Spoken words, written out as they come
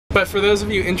But for those of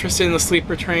you interested in the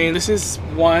sleeper train, this is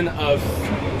one of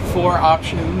 4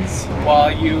 options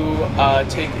while you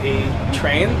take a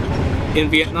train in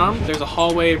Vietnam. There's a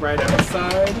hallway right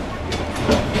outside.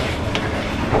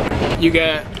 You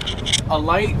get a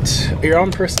light, your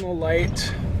own personal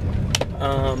light.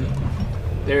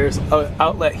 There's an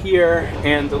outlet here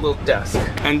and a little desk.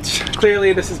 And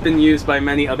clearly this has been used by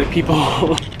many other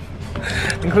people,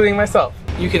 including myself.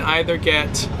 You can either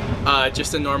get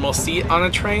just a normal seat on a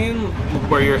train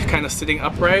where you're kind of sitting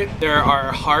upright. There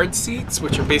are hard seats,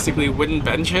 which are basically wooden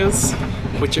benches,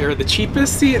 which are the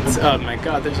cheapest seats. Oh my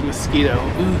god, there's a mosquito.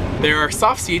 Ooh. There are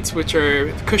soft seats, which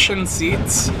are cushioned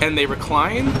seats, and they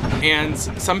recline. And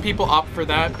some people opt for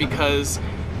that because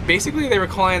basically they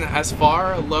recline as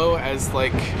far low as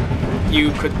like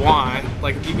you could want.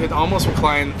 Like you could almost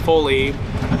recline fully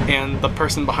and the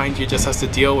person behind you just has to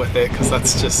deal with it because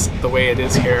that's just the way it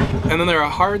is here. And then there are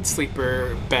hard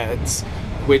sleeper beds,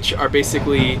 which are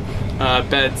basically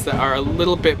beds that are a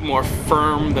little bit more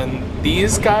firm than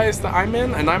these guys that I'm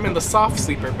in, and I'm in the soft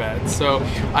sleeper bed. So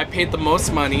I paid the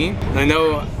most money, and I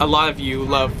know a lot of you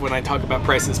love when I talk about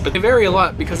prices, but they vary a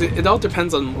lot because it all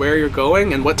depends on where you're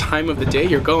going and what time of the day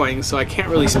you're going, so I can't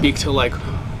really speak to like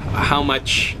how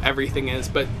much everything is,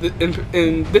 but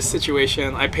in this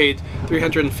situation I paid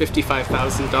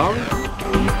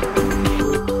 $355,000.